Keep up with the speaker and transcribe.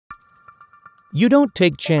You don't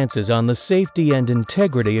take chances on the safety and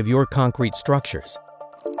integrity of your concrete structures.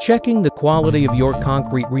 Checking the quality of your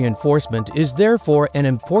concrete reinforcement is therefore an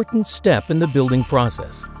important step in the building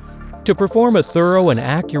process. To perform a thorough and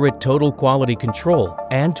accurate total quality control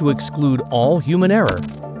and to exclude all human error,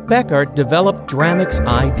 Beckert developed Dramix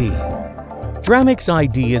eyeD. Dramix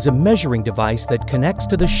eyeD is a measuring device that connects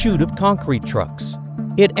to the chute of concrete trucks.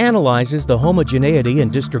 It analyzes the homogeneity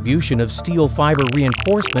and distribution of steel fiber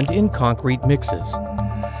reinforcement in concrete mixes.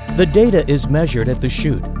 The data is measured at the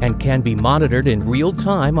chute and can be monitored in real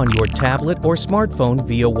time on your tablet or smartphone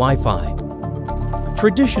via Wi-Fi.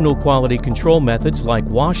 Traditional quality control methods like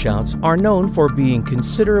washouts are known for being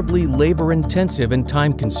considerably labor-intensive and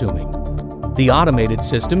time-consuming. The automated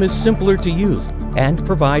system is simpler to use and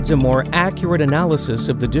provides a more accurate analysis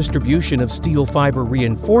of the distribution of steel fiber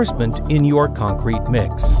reinforcement in your concrete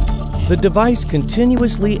mix. The device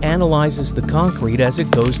continuously analyzes the concrete as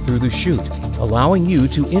it goes through the chute, allowing you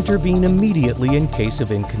to intervene immediately in case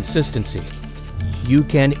of inconsistency. You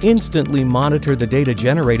can instantly monitor the data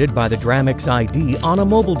generated by the Dramix eyeD on a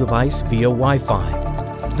mobile device via Wi-Fi.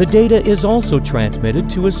 The data is also transmitted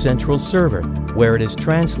to a central server, where it is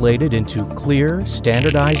translated into clear,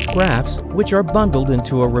 standardized graphs which are bundled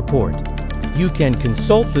into a report. You can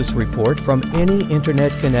consult this report from any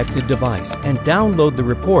internet-connected device and download the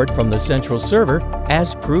report from the central server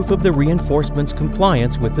as proof of the reinforcement's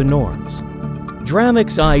compliance with the norms.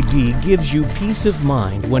 Dramix eyeD gives you peace of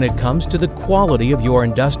mind when it comes to the quality of your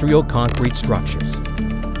industrial concrete structures.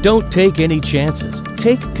 Don't take any chances.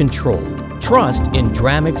 Take control. Trust in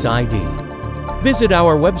Dramix eyeD. Visit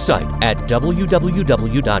our website at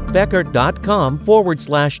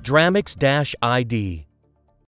www.beckert.com/Dramix-eyeD.